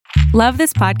Love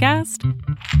this podcast?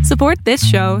 Support this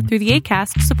show through the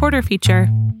Acast supporter feature.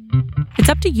 It's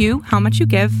up to you how much you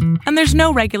give, and there's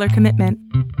no regular commitment.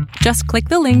 Just click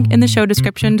the link in the show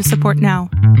description to support now.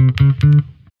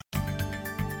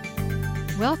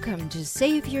 Welcome to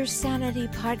Save Your Sanity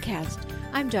podcast.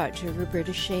 I'm Dr.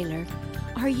 Roberta Shaler.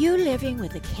 Are you living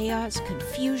with the chaos,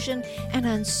 confusion, and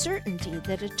uncertainty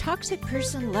that a toxic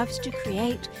person loves to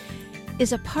create?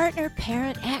 Is a partner,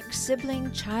 parent, ex,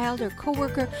 sibling, child, or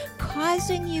coworker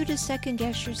causing you to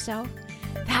second-guess yourself?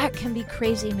 That can be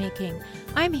crazy-making.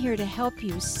 I'm here to help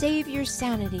you save your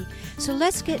sanity. So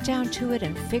let's get down to it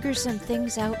and figure some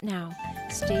things out now.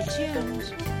 Stay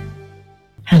tuned.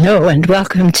 Hello and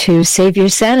welcome to Save Your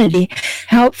Sanity,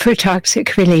 Help for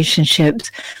Toxic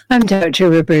Relationships. I'm Dr.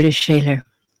 Roberta Shaler.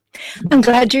 I'm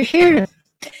glad you're here.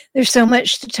 There's so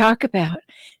much to talk about.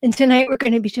 And tonight we're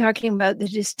going to be talking about the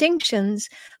distinctions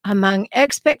among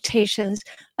expectations,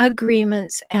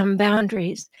 agreements, and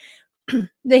boundaries.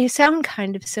 They sound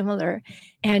kind of similar,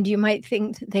 and you might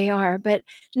think that they are, but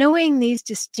knowing these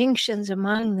distinctions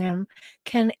among them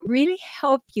can really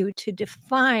help you to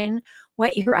define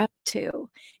what you're up to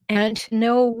and to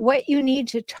know what you need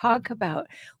to talk about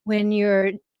when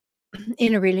you're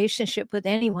in a relationship with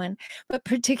anyone, but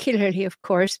particularly, of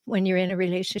course, when you're in a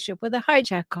relationship with a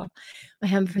hijackal.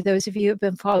 And for those of you who have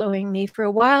been following me for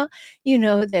a while, you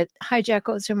know that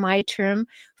hijackals are my term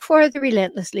for the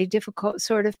relentlessly difficult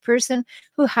sort of person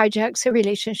who hijacks a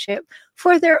relationship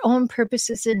for their own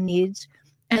purposes and needs,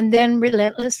 and then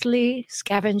relentlessly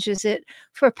scavenges it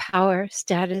for power,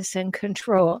 status, and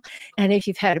control. And if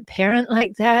you've had a parent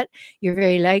like that, you're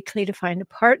very likely to find a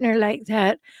partner like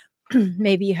that.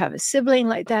 Maybe you have a sibling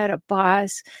like that, a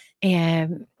boss,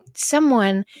 and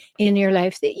someone in your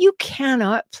life that you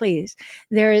cannot please.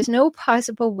 There is no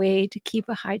possible way to keep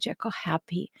a hijackal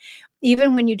happy.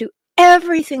 Even when you do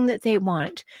everything that they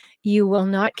want, you will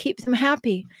not keep them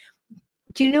happy.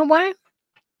 Do you know why?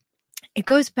 It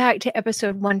goes back to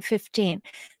episode 115,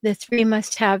 the 3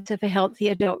 must-haves of a healthy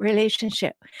adult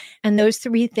relationship. And those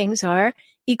 3 things are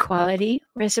equality,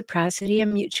 reciprocity,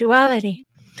 and mutuality.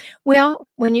 Well,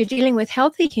 when you're dealing with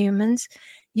healthy humans,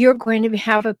 you're going to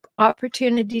have an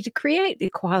opportunity to create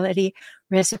equality,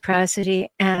 reciprocity,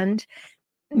 and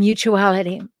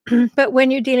mutuality. But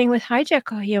when you're dealing with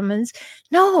hijackal humans,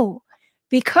 no,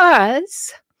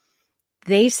 because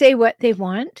they say what they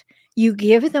want, you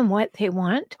give them what they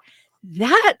want,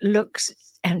 that looks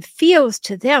and feels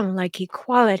to them like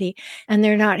equality, and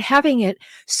they're not having it,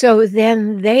 so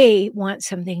then they want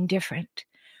something different.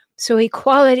 So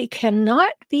equality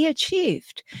cannot be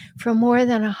achieved for more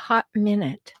than a hot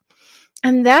minute.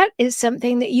 And that is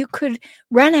something that you could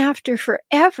run after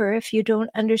forever if you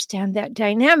don't understand that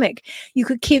dynamic. You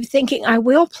could keep thinking, I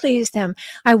will please them.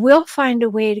 I will find a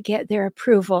way to get their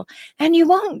approval. And you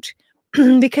won't,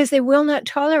 because they will not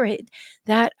tolerate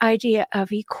that idea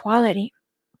of equality.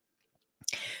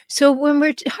 So when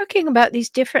we're talking about these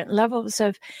different levels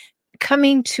of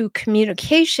coming to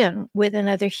communication with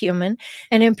another human,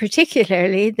 and in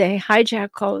particularly the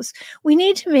hijackals, we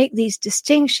need to make these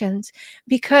distinctions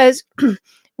because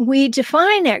we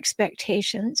define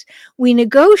expectations, we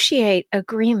negotiate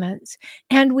agreements,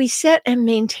 and we set and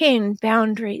maintain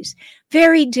boundaries.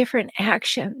 Very different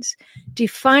actions,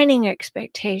 defining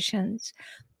expectations,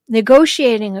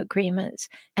 negotiating agreements,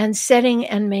 and setting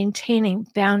and maintaining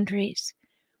boundaries.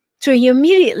 So you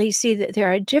immediately see that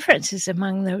there are differences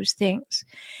among those things,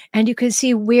 and you can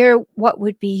see what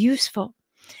would be useful.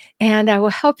 And I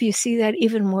will help you see that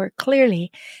even more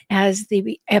clearly as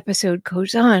the episode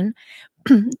goes on.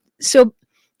 So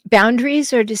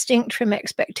boundaries are distinct from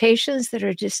expectations that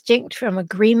are distinct from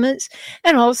agreements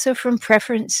and also from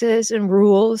preferences and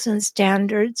rules and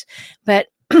standards, but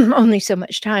only so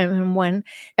much time in one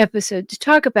episode to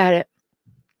talk about it.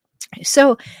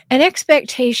 So an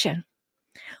expectation,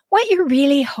 what you're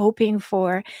really hoping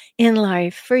for in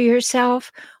life for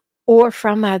yourself or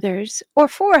from others or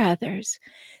for others.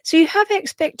 So you have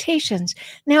expectations.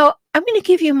 Now, I'm going to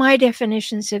give you my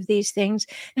definitions of these things,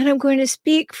 and I'm going to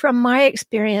speak from my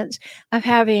experience of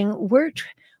having worked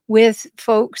with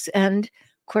folks. And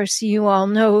of course, you all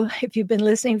know, if you've been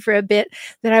listening for a bit,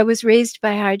 that I was raised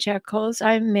by hijackals.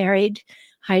 I'm married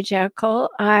hijackal.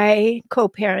 I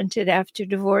co-parented after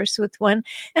divorce with one,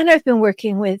 and I've been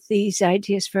working with these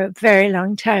ideas for a very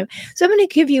long time. So I'm going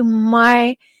to give you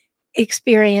my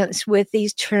experience with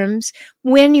these terms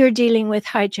when you're dealing with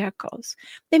hijackals.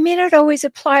 They may not always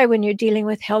apply when you're dealing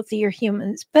with healthier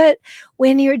humans, but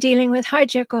when you're dealing with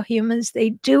hijackal humans,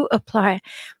 they do apply.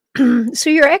 So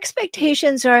your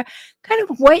expectations are kind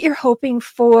of what you're hoping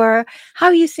for, how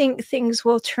you think things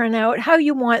will turn out, how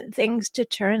you want things to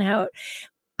turn out.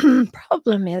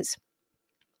 problem is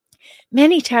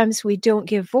many times we don't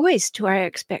give voice to our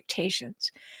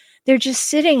expectations. They're just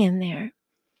sitting in there.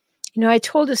 I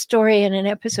told a story in an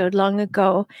episode long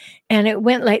ago, and it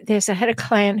went like this. I had a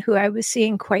client who I was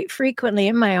seeing quite frequently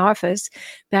in my office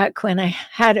back when I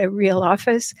had a real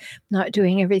office, not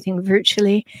doing everything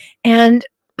virtually. And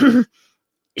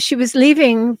she was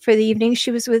leaving for the evening. She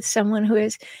was with someone who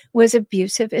was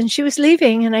abusive, and she was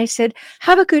leaving. And I said,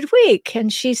 "Have a good week."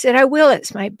 And she said, "I will.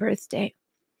 It's my birthday."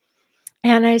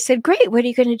 And I said, "Great. What are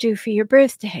you going to do for your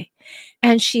birthday?"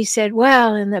 And she said,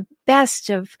 "Well, in the best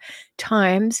of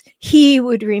times, he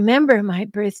would remember my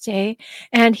birthday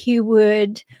and he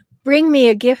would bring me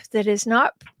a gift that is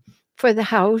not for the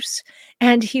house,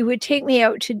 and he would take me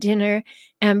out to dinner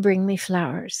and bring me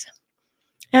flowers."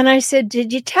 And I said,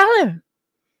 "Did you tell him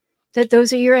that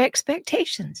those are your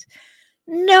expectations?"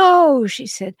 "No," she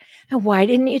said. "And why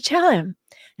didn't you tell him?"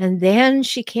 And then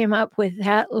she came up with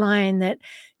that line that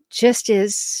just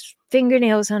is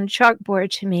fingernails on a chalkboard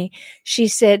to me. She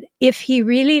said, "If he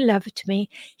really loved me,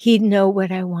 he'd know what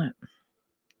I want."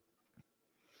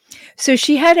 So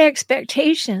she had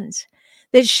expectations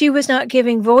that she was not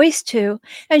giving voice to,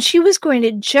 and she was going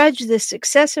to judge the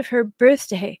success of her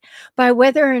birthday by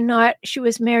whether or not she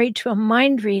was married to a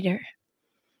mind reader.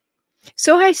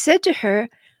 So I said to her,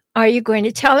 "Are you going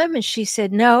to tell him?" And she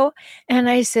said, "No." And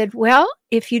I said, "Well,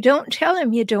 if you don't tell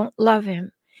him, you don't love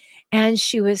him." And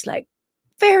she was like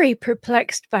very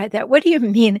perplexed by that. "What do you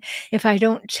mean if I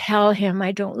don't tell him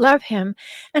I don't love him?"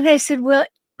 And I said, "Well,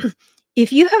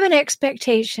 if you have an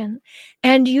expectation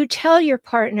and you tell your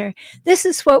partner, this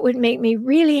is what would make me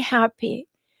really happy,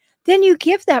 then you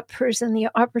give that person the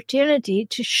opportunity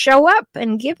to show up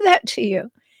and give that to you.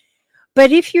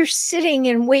 But if you're sitting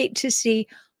and wait to see,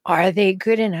 are they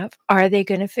good enough? Are they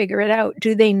going to figure it out?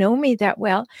 Do they know me that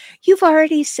well? You've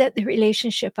already set the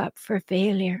relationship up for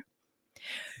failure."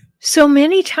 So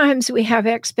many times we have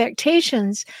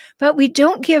expectations, but we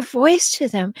don't give voice to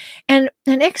them. And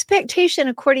an expectation,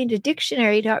 according to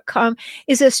dictionary.com,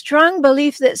 is a strong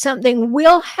belief that something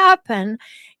will happen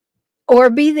or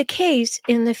be the case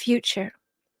in the future.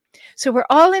 So we're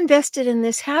all invested in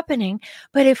this happening,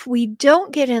 but if we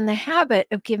don't get in the habit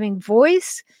of giving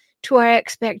voice to our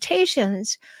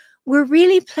expectations, we're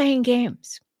really playing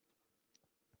games.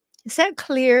 Is that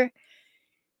clear?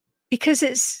 Because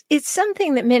it's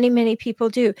something that many, many people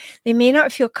do. They may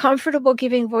not feel comfortable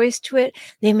giving voice to it.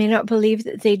 They may not believe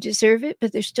that they deserve it,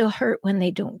 but they're still hurt when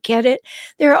they don't get it.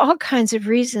 There are all kinds of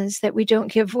reasons that we don't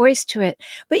give voice to it.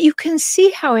 But you can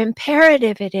see how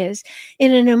imperative it is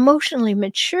in an emotionally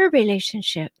mature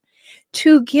relationship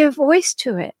to give voice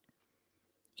to it.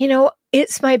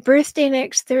 It's my birthday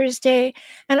next Thursday,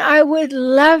 and I would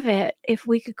love it if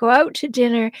we could go out to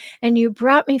dinner and you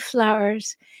brought me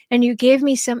flowers and you gave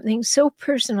me something so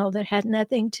personal that had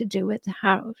nothing to do with the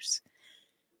house.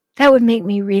 That would make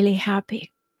me really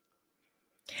happy.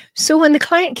 So when the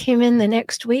client came in the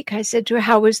next week, I said to her,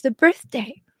 "How was the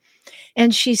birthday?"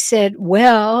 And she said,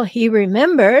 "Well, he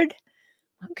remembered."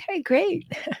 Okay, great.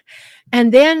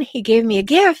 And then he gave me a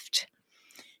gift.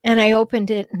 And I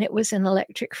opened it, and it was an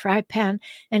electric fry pan,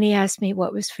 and he asked me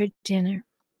what was for dinner.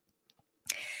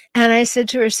 And I said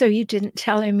to her, "So you didn't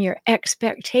tell him your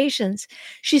expectations?"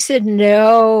 She said,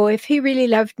 "No, if he really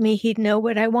loved me, he'd know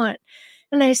what I want."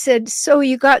 And I said, "So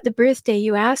you got the birthday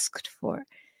you asked for?"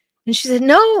 And she said,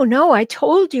 No, I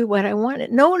told you what I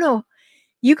wanted." No,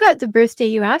 you got the birthday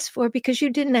you asked for because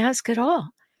you didn't ask at all.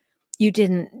 You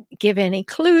didn't give any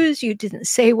clues. You didn't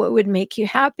say what would make you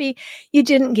happy. You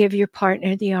didn't give your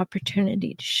partner the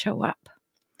opportunity to show up.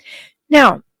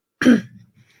 Now,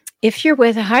 if you're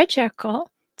with a hijackal,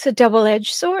 it's a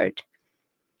double-edged sword.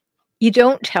 You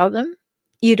don't tell them,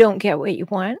 you don't get what you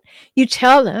want. You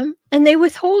tell them, and they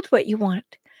withhold what you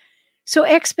want. So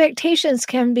expectations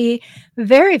can be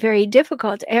very, very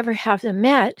difficult to ever have them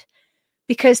met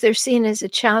because they're seen as a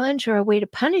challenge or a way to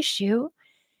punish you.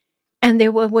 And they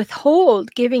will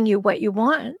withhold giving you what you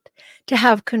want to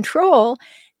have control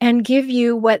and give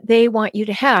you what they want you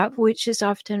to have, which is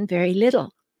often very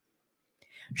little.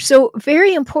 So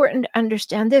very important to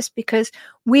understand this, because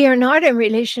we are not in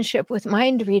relationship with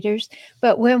mind readers,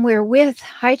 but when we're with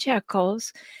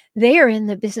hijackals, they are in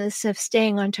the business of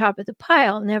staying on top of the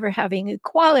pile, never having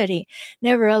equality,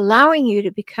 never allowing you to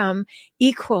become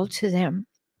equal to them.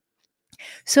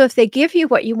 So if they give you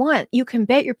what you want, you can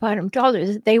bet your bottom dollar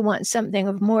that they want something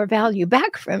of more value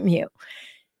back from you.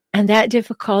 And that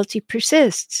difficulty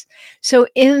persists. So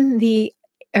in the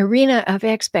arena of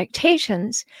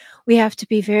expectations, we have to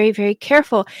be very, very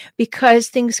careful, because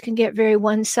things can get very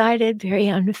one-sided, very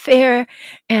unfair.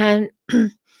 And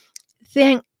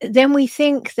then we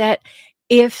think that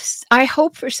if I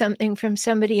hope for something from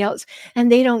somebody else and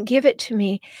they don't give it to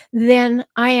me, then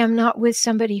I am not with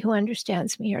somebody who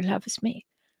understands me or loves me.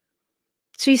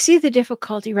 So you see the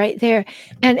difficulty right there.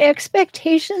 And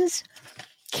expectations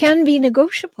can be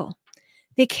negotiable.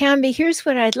 They can be, here's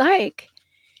what I'd like.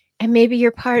 And maybe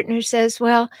your partner says,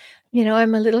 well,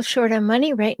 I'm a little short on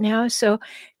money right now, so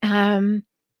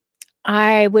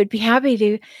I would be happy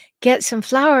to get some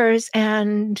flowers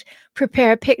and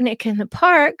prepare a picnic in the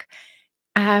park,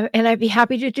 and I'd be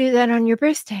happy to do that on your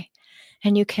birthday.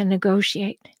 And you can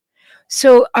negotiate.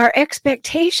 So our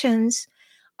expectations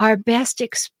are best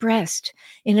expressed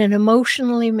in an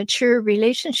emotionally mature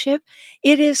relationship.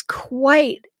 It is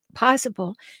quite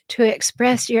possible to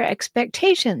express your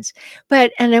expectations,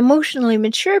 but an emotionally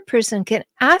mature person can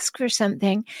ask for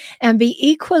something and be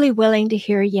equally willing to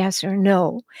hear yes or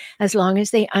no, as long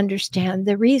as they understand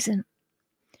the reason.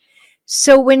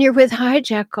 So when you're with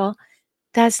Hijackal,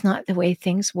 that's not the way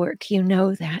things work. You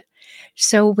know that.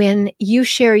 So when you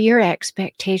share your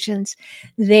expectations,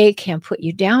 they can put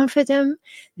you down for them.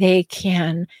 They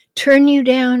can turn you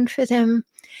down for them.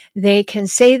 They can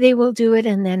say they will do it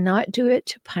and then not do it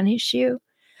to punish you.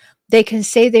 They can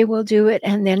say they will do it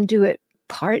and then do it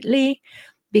partly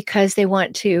because they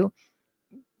want to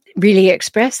really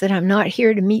express that I'm not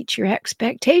here to meet your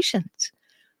expectations.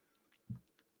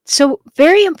 So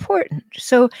very important.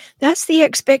 So that's the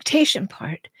expectation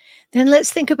part. Then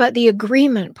let's think about the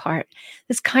agreement part.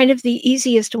 That's kind of the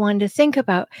easiest one to think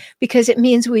about because it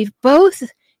means we've both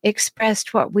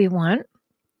expressed what we want.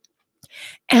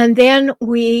 And then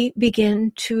we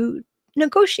begin to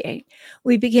negotiate.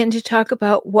 We begin to talk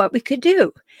about what we could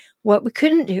do, what we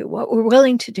couldn't do, what we're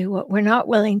willing to do, what we're not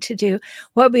willing to do,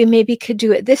 what we maybe could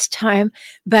do at this time,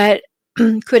 but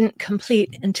couldn't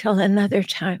complete until another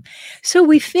time. So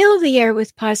we fill the air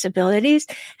with possibilities,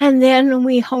 and then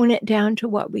we hone it down to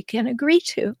what we can agree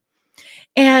to.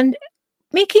 And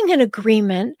making an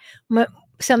agreement,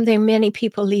 something many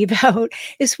people leave out,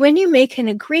 is when you make an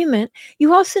agreement,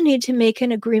 you also need to make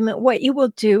an agreement what you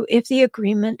will do if the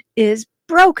agreement is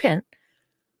broken.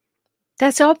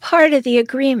 That's all part of the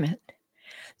agreement.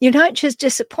 You're not just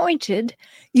disappointed.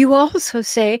 You also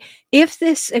say, if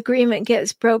this agreement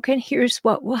gets broken, here's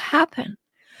what will happen.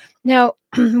 Now,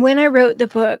 when I wrote the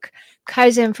book,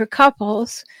 Kaizen for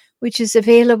Couples, which is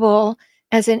available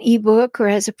as an ebook or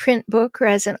as a print book or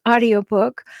as an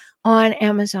audiobook on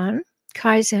Amazon,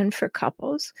 Kaizen for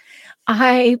Couples,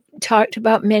 I talked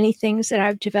about many things that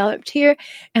I've developed here,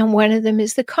 and one of them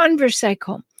is the Converse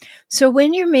cycle. So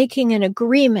when you're making an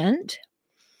agreement,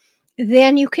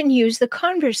 then you can use the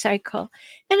Converse cycle,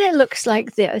 and it looks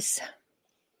like this.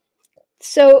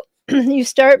 So you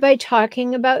start by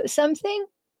talking about something.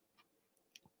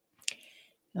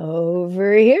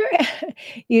 Over here,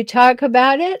 you talk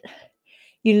about it.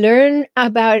 You learn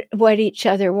about what each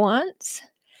other wants.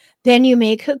 Then you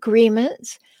make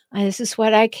agreements. This is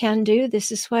what I can do.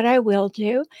 This is what I will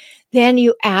do. Then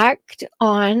you act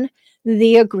on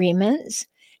the agreements.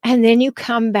 And then you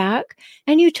come back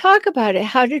and you talk about it.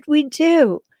 How did we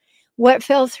do? What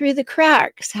fell through the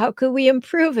cracks? How could we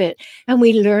improve it? And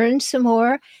we learn some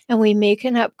more and we make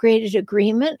an upgraded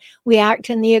agreement. We act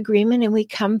in the agreement and we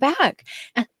come back.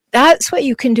 And that's what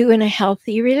you can do in a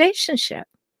healthy relationship.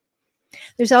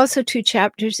 There's also 2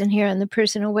 chapters in here on the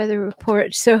personal weather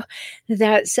report. So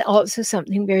that's also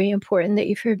something very important that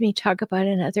you've heard me talk about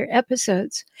in other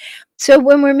episodes. So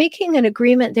when we're making an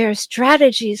agreement, there are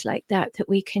strategies like that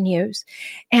we can use.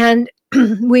 And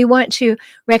we want to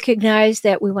recognize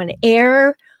that we want to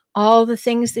air all the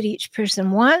things that each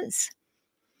person wants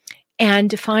and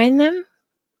define them,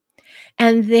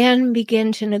 and then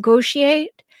begin to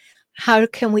negotiate. How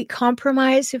can we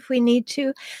compromise if we need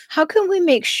to? How can we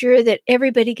make sure that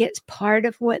everybody gets part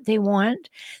of what they want?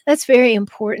 That's very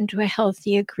important to a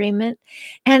healthy agreement.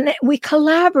 And we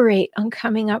collaborate on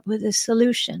coming up with a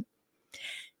solution.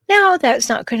 Now, that's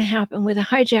not going to happen with a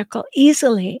hijackal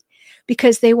easily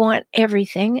because they want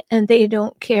everything and they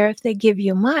don't care if they give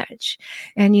you much.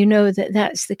 And you know that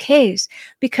that's the case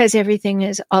because everything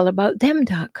is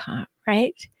allaboutthem.com,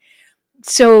 right?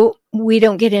 So we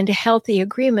don't get into healthy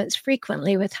agreements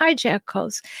frequently with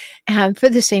hijackals. And for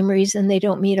the same reason they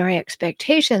don't meet our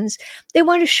expectations, they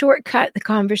want to shortcut the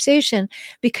conversation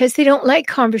because they don't like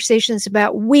conversations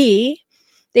about we.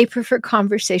 They prefer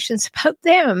conversations about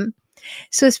them.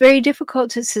 So it's very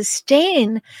difficult to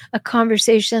sustain a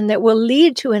conversation that will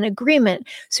lead to an agreement.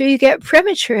 So you get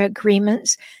premature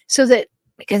agreements so that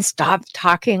we can stop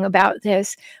talking about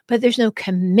this, but there's no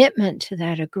commitment to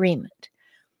that agreement.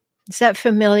 Is that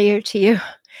familiar to you?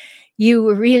 You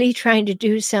were really trying to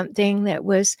do something that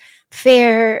was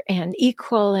fair and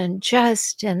equal and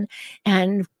just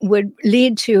and would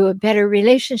lead to a better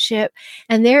relationship.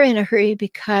 And they're in a hurry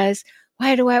because,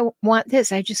 why do I want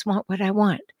this? I just want what I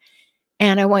want.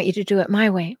 And I want you to do it my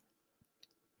way.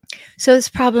 So it's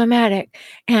problematic.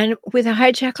 And with a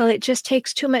hijackal, it just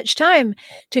takes too much time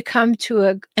to come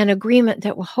to an agreement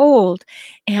that will hold.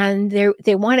 And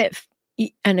they want it.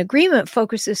 An agreement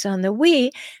focuses on the we,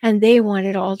 and they want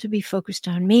it all to be focused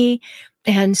on me.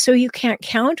 And so you can't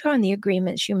count on the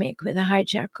agreements you make with a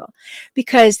hijackal,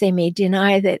 because they may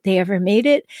deny that they ever made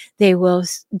it. They will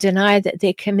deny that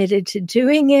they committed to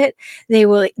doing it. They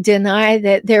will deny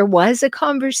that there was a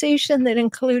conversation that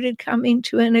included coming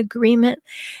to an agreement.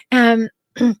 And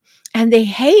they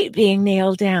hate being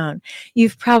nailed down.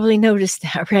 You've probably noticed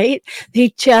that, right?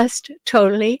 They just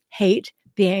totally hate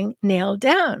being nailed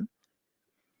down.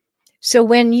 So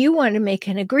when you want to make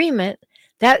an agreement,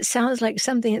 that sounds like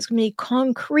something that's going to be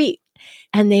concrete.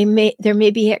 And there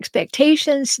may be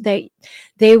expectations that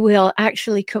they will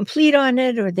actually complete on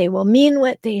it, or they will mean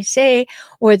what they say,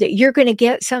 or that you're going to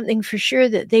get something for sure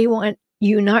that they want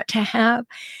you not to have.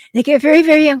 They get very,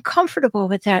 very uncomfortable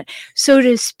with that. So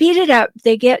to speed it up,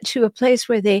 they get to a place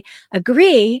where they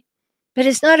agree, but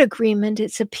it's not agreement,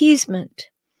 it's appeasement.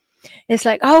 It's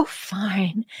like, oh,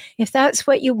 fine. If that's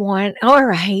what you want, all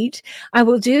right, I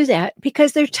will do that,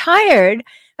 because they're tired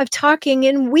of talking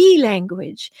in we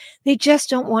language. They just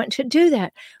don't want to do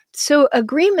that. So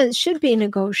agreements should be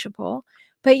negotiable,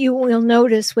 but you will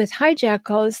notice with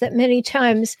hijackals that many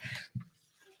times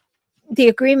the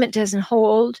agreement doesn't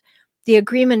hold, the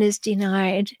agreement is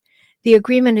denied, the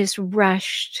agreement is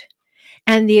rushed,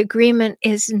 and the agreement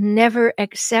is never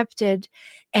accepted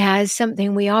as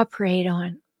something we operate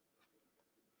on.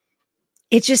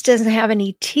 It just doesn't have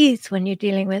any teeth when you're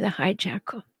dealing with a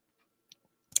hijackal.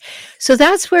 So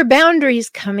that's where boundaries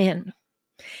come in.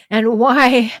 And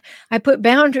why I put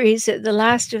boundaries at the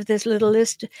last of this little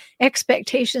list: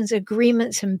 expectations,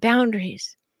 agreements, and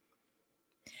boundaries.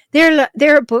 There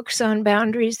are books on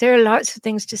boundaries. There are lots of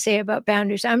things to say about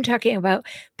boundaries. I'm talking about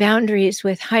boundaries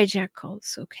with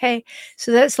hijackals, okay?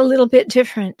 So that's a little bit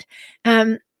different.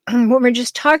 When we're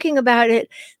just talking about it,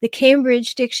 the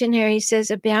Cambridge Dictionary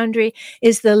says a boundary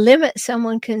is the limit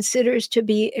someone considers to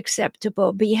be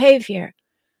acceptable behavior.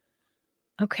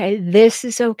 Okay, this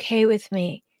is okay with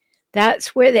me.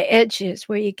 That's where the edge is,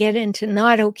 where you get into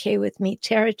not okay with me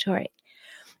territory.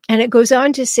 And it goes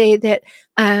on to say that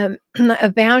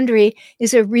a boundary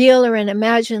is a real or an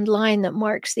imagined line that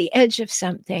marks the edge of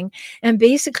something. And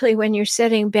basically, when you're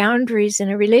setting boundaries in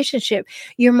a relationship,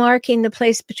 you're marking the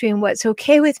place between what's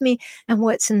okay with me and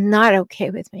what's not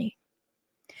okay with me.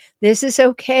 This is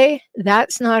okay.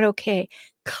 That's not okay.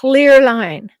 Clear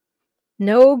line.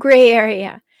 No gray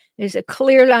area. There's a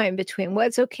clear line between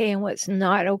what's okay and what's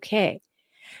not okay.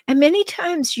 And many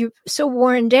times you're so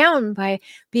worn down by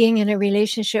being in a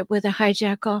relationship with a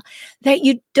hijackal that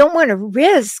you don't want to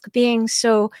risk being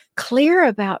so clear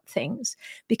about things,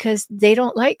 because they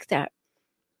don't like that.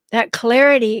 That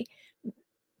clarity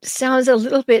sounds a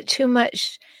little bit too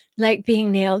much like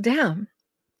being nailed down,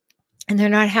 and they're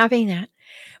not having that.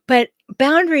 But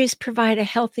boundaries provide a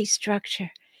healthy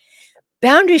structure.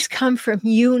 Boundaries come from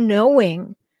you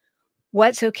knowing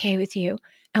what's okay with you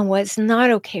and what's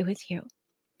not okay with you.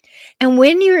 And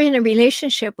when you're in a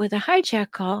relationship with a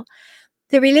hijackal,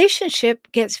 the relationship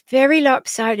gets very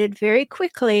lopsided very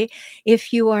quickly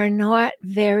if you are not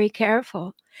very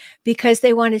careful, because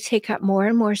they want to take up more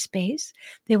and more space.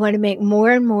 They want to make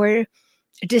more and more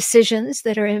decisions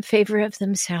that are in favor of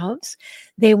themselves.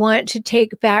 They want to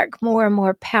take back more and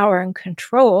more power and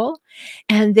control.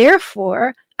 And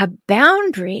therefore, a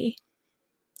boundary,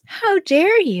 how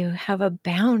dare you have a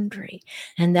boundary?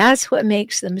 And that's what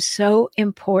makes them so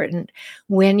important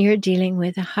when you're dealing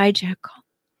with a hijackal.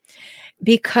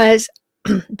 Because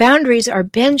boundaries are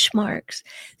benchmarks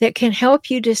that can help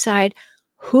you decide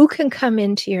who can come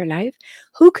into your life,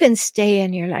 who can stay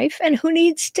in your life, and who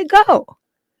needs to go.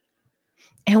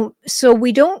 And so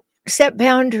we don't set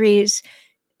boundaries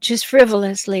just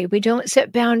frivolously. We don't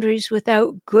set boundaries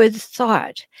without good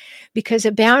thought, because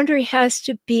a boundary has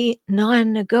to be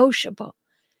non-negotiable.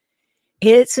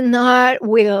 It's not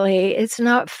wiggly, it's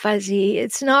not fuzzy,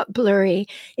 it's not blurry,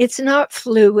 it's not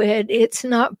fluid, it's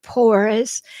not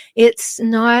porous, it's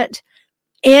not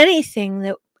anything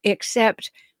that except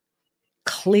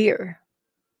clear.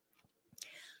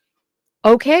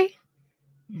 Okay?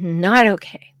 Not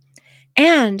okay.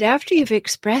 And after you've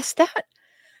expressed that,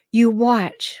 you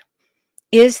watch.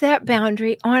 Is that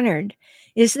boundary honored?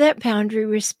 Is that boundary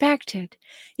respected?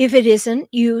 If it isn't,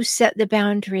 you set the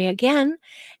boundary again.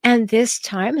 And this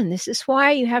time, and this is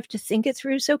why you have to think it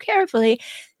through so carefully,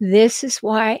 this is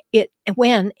why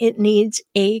when it needs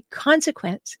a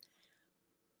consequence.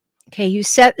 Okay, you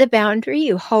set the boundary,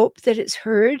 you hope that it's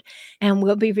heard and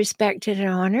will be respected and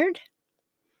honored.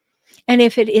 And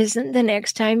if it isn't, the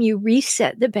next time you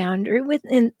reset the boundary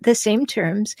within the same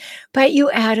terms, but you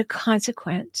add a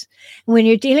consequence. When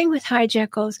you're dealing with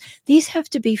hijackals, these have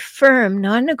to be firm,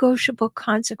 non-negotiable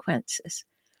consequences.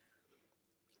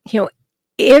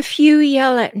 If you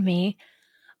yell at me,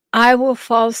 I will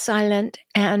fall silent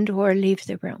and or leave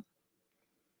the room.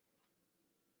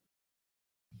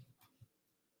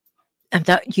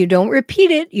 You don't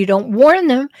repeat it. You don't warn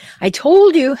them. I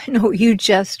told you. No, you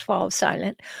just fall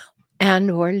silent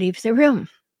and or leave the room.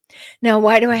 Now,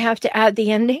 why do I have to add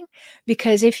the ending?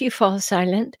 Because if you fall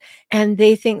silent and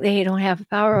they think they don't have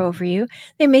power over you,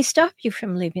 they may stop you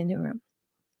from leaving the room.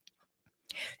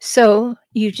 So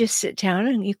you just sit down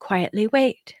and you quietly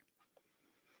wait.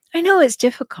 I know it's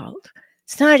difficult.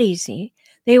 It's not easy.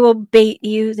 They will bait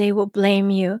you. They will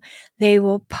blame you. They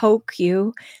will poke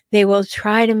you. They will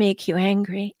try to make you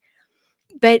angry.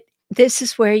 But this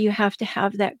is where you have to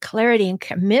have that clarity and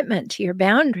commitment to your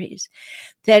boundaries,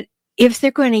 that if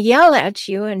they're going to yell at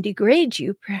you and degrade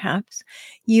you, perhaps,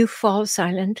 you fall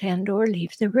silent and or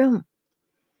leave the room.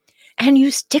 And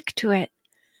you stick to it.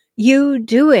 You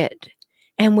do it.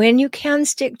 And when you can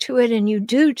stick to it and you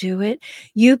do it,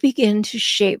 you begin to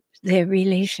shape their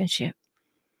relationship.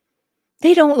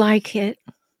 They don't like it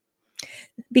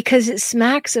because it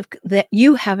smacks of that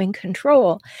you having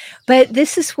control. But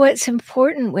this is what's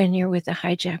important when you're with a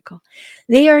hijackal.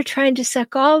 They are trying to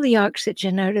suck all the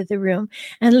oxygen out of the room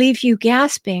and leave you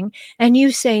gasping, and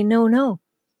you say, no, no.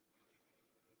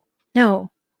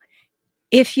 No.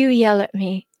 If you yell at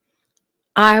me,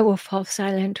 I will fall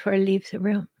silent or leave the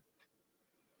room.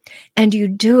 And you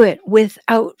do it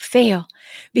without fail.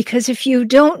 Because if you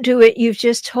don't do it, you've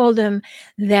just told them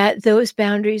that those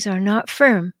boundaries are not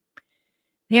firm.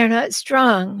 They are not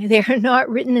strong. They are not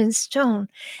written in stone.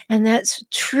 And that's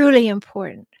truly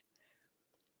important.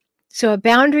 So a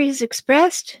boundary is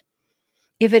expressed.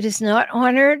 If it is not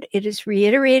honored, it is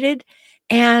reiterated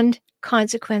and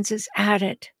consequences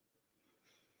added.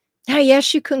 Now,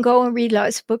 yes, you can go and read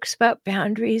lots of books about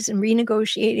boundaries and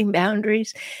renegotiating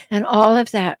boundaries and all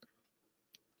of that.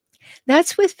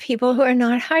 That's with people who are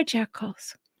not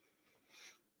hijackals.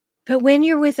 But when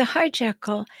you're with a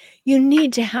hijackal, you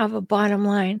need to have a bottom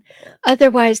line.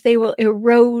 Otherwise, they will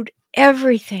erode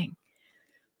everything.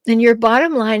 And your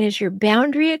bottom line is your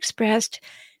boundary expressed,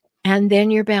 and then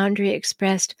your boundary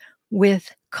expressed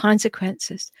with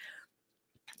consequences.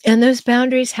 And those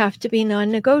boundaries have to be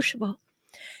non-negotiable.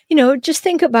 Just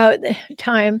think about the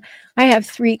time. I have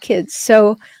 3 kids.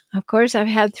 So, of course, I've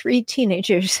had 3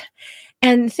 teenagers.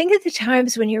 And think of the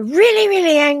times when you're really,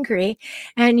 really angry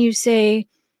and you say,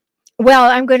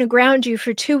 well, I'm going to ground you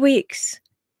for 2 weeks.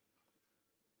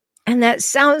 And that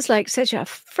sounds like such a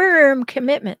firm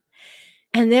commitment.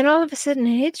 And then all of a sudden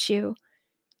it hits you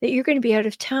that you're going to be out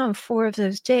of town 4 of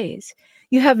those days.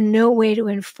 You have no way to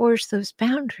enforce those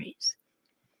boundaries.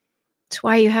 That's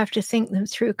why you have to think them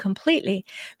through completely,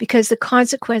 because the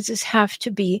consequences have to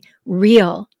be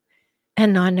real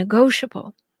and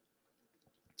non-negotiable.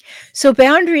 So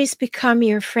boundaries become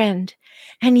your friend.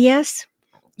 And yes,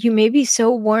 you may be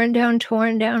so worn down,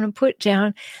 torn down, and put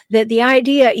down that the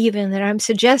idea even that I'm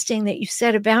suggesting that you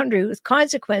set a boundary with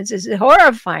consequences is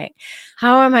horrifying.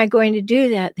 How am I going to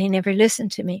do that? They never listen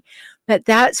to me. But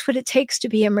that's what it takes to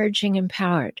be emerging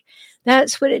empowered.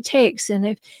 That's what it takes.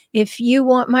 And if you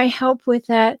want my help with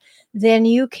that, then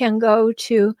you can go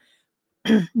to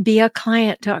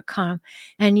beaclient.com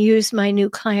and use my new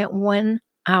client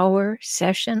 1-hour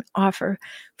session offer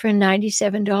for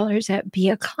 $97 at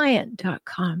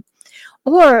beaclient.com.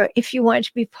 Or if you want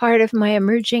to be part of my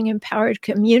emerging empowered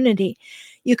community,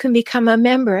 you can become a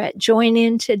member at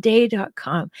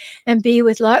joinintoday.com and be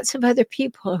with lots of other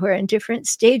people who are in different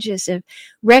stages of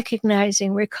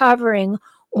recognizing, recovering,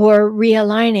 or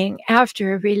realigning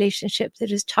after a relationship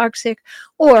that is toxic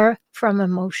or from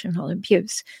emotional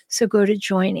abuse. So go to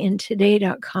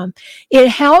joinintoday.com. It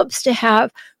helps to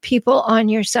have people on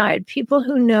your side, people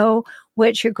who know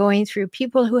what you're going through,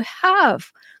 people who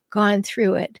have gone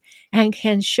through it and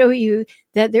can show you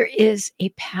that there is a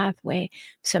pathway.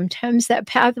 Sometimes that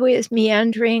pathway is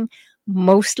meandering,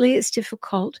 mostly it's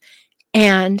difficult,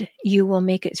 and you will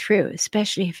make it through,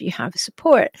 especially if you have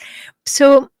support.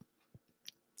 So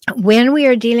when we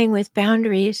are dealing with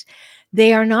boundaries,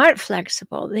 they are not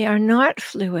flexible, they are not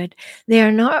fluid, they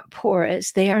are not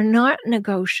porous, they are not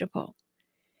negotiable.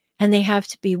 and they have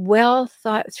to be well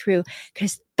thought through,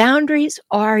 because boundaries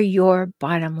are your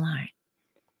bottom line.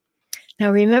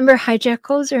 Now, remember,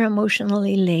 hijackals are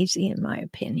emotionally lazy, in my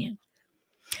opinion.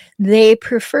 They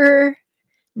prefer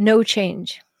no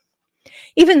change.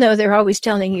 Even though they're always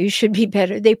telling you should be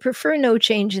better, they prefer no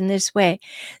change in this way,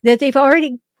 that they've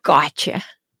already got you.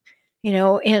 You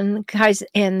know, in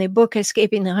the book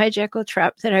Escaping the Hijackal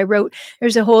Trap that I wrote,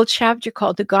 there's a whole chapter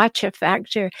called The Gotcha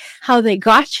Factor, how they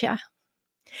gotcha.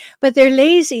 But they're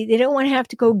lazy. They don't want to have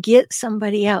to go get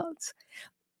somebody else.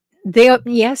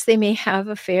 Yes, they may have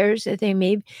affairs, that they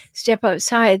may step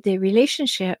outside the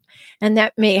relationship, and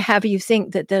that may have you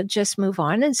think that they'll just move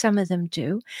on, and some of them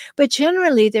do. But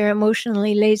generally, they're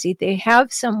emotionally lazy. They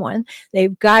have someone,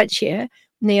 they've got you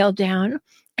nailed down,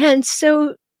 and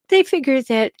so they figure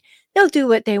that they'll do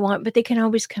what they want, but they can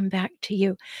always come back to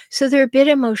you. So they're a bit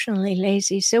emotionally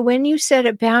lazy. So when you set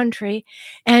a boundary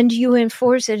and you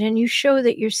enforce it and you show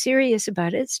that you're serious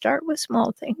about it, start with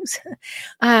small things.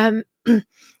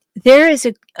 There is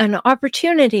an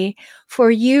opportunity for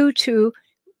you to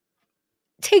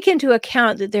take into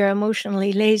account that they're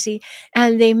emotionally lazy,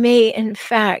 and they may, in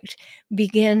fact,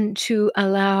 begin to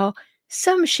allow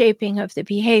some shaping of the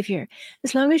behavior,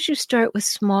 as long as you start with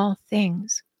small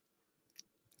things.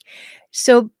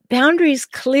 So boundaries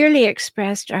clearly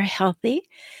expressed are healthy,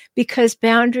 because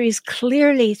boundaries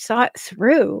clearly thought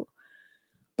through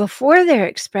before they're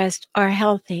expressed are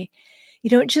healthy. You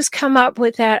don't just come up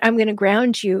with that, I'm going to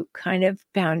ground you kind of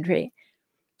boundary,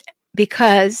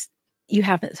 because you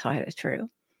haven't thought it through.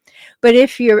 But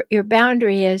if your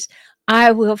boundary is,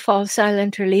 I will fall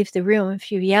silent or leave the room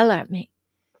if you yell at me,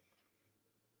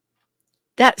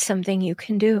 that's something you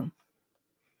can do.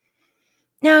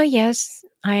 Now, yes,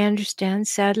 I understand,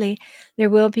 sadly,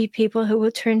 there will be people who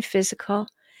will turn physical.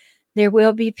 There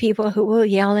will be people who will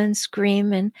yell and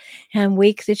scream and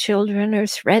wake the children, or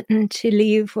threaten to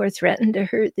leave, or threaten to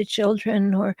hurt the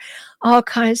children, or all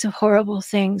kinds of horrible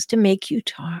things to make you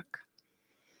talk.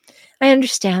 I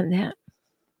understand that.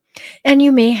 And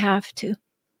you may have to.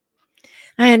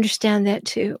 I understand that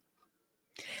too.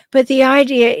 But the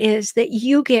idea is that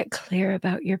you get clear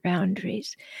about your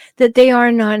boundaries, that they are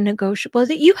non-negotiable,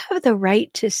 that you have the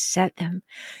right to set them.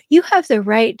 You have the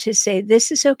right to say,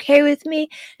 this is okay with me,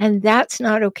 and that's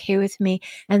not okay with me.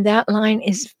 And that line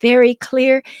is very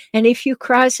clear. And if you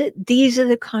cross it, these are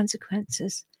the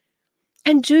consequences.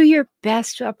 And do your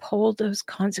best to uphold those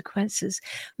consequences.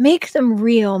 Make them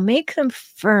real, make them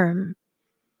firm.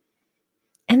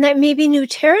 And that may be new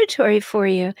territory for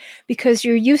you, because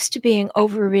you're used to being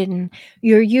overridden.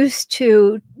 You're used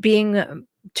to being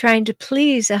trying to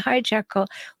please a hijackal,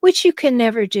 which you can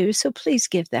never do. So please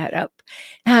give that up.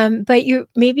 But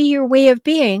maybe your way of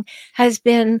being has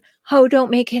been, oh,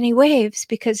 don't make any waves,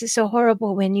 because it's so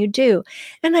horrible when you do.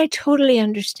 And I totally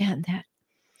understand that.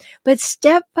 But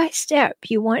step by step,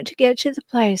 you want to get to the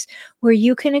place where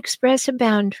you can express a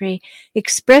boundary,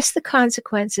 express the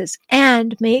consequences,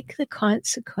 and make the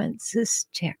consequences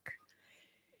stick.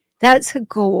 That's a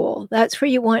goal. That's where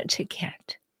you want to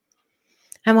get.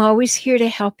 I'm always here to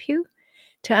help you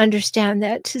to understand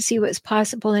that, to see what's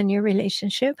possible in your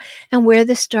relationship and where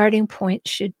the starting point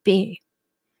should be.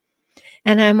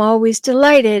 And I'm always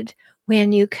delighted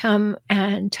when you come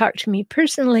and talk to me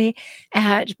personally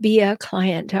at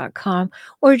beaclient.com,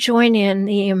 or join in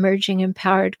the Emerging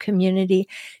Empowered community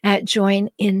at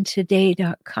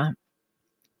joinintoday.com.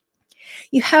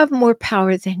 You have more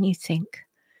power than you think.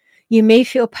 You may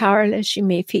feel powerless. You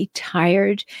may feel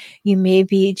tired. You may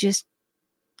be just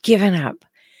given up.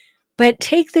 But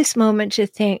take this moment to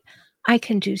think, I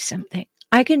can do something.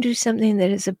 I can do something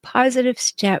that is a positive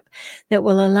step that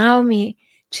will allow me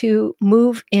to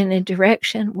move in a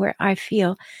direction where I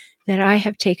feel that I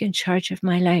have taken charge of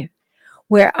my life,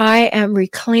 where I am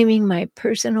reclaiming my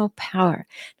personal power,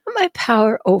 not my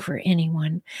power over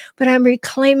anyone, but I'm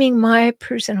reclaiming my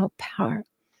personal power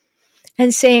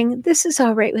and saying, this is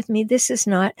all right with me, this is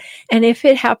not, and if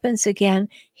it happens again,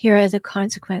 here are the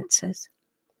consequences.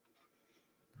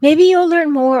 Maybe you'll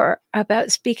learn more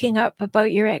about speaking up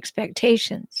about your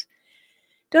expectations.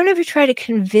 Don't ever try to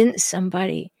convince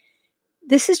somebody.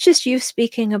 This is just you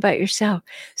speaking about yourself.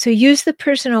 So use the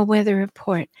personal weather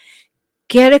report.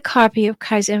 Get a copy of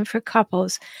Kaizen for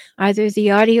Couples, either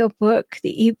the audiobook,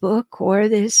 the ebook, or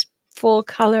this full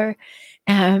color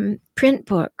print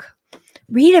book.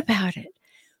 Read about it.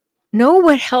 Know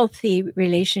what healthy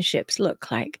relationships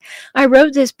look like. I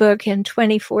wrote this book in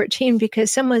 2014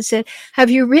 because someone said, have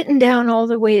you written down all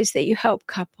the ways that you help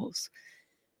couples?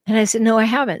 And I said, no, I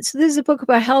haven't. So this is a book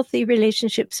about healthy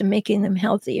relationships and making them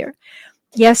healthier.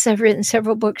 Yes, I've written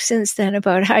several books since then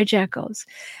about hijackals.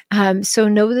 So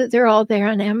know that they're all there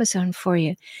on Amazon for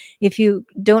you. If you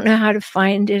don't know how to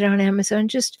find it on Amazon,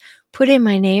 just put in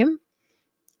my name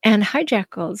and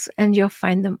hijackals, and you'll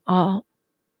find them all.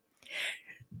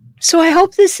 So I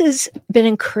hope this has been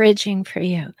encouraging for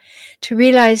you to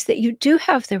realize that you do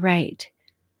have the right,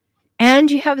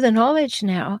 and you have the knowledge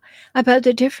now about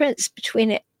the difference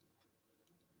between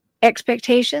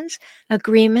expectations,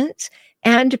 agreements,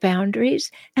 and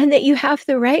boundaries, and that you have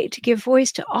the right to give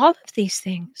voice to all of these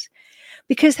things,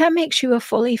 because that makes you a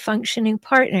fully functioning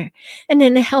partner. And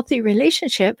in a healthy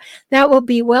relationship, that will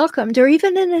be welcomed, or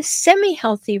even in a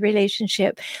semi-healthy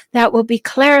relationship, that will be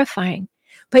clarifying.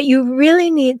 But you really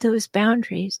need those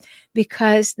boundaries,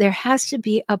 because there has to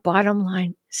be a bottom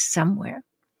line somewhere.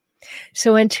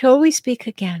 So until we speak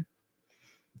again,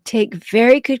 take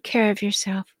very good care of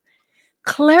yourself.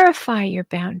 Clarify your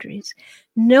boundaries.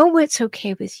 Know what's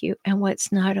okay with you and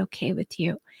what's not okay with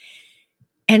you.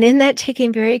 And in that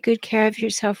taking very good care of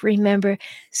yourself, remember,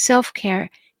 self-care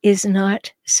is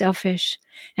not selfish.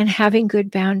 And having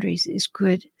good boundaries is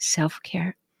good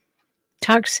self-care.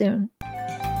 Talk soon.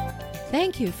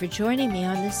 Thank you for joining me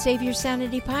on the Save Your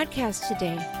Sanity podcast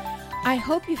today. I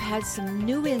hope you've had some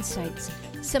new insights,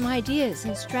 some ideas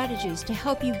and strategies to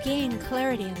help you gain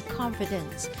clarity and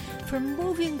confidence for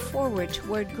moving forward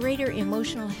toward greater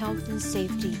emotional health and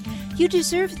safety. You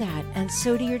deserve that, and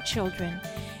so do your children.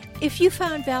 If you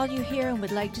found value here and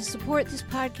would like to support this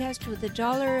podcast with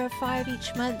 $1 or $5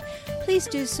 each month, please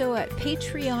do so at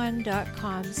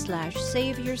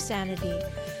patreon.com/saveyoursanity.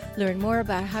 Learn more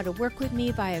about how to work with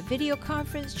me via video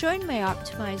conference, join my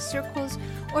optimized circles,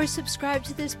 or subscribe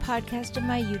to this podcast on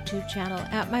my YouTube channel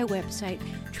at my website,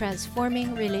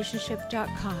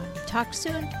 transformingrelationship.com. Talk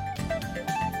soon.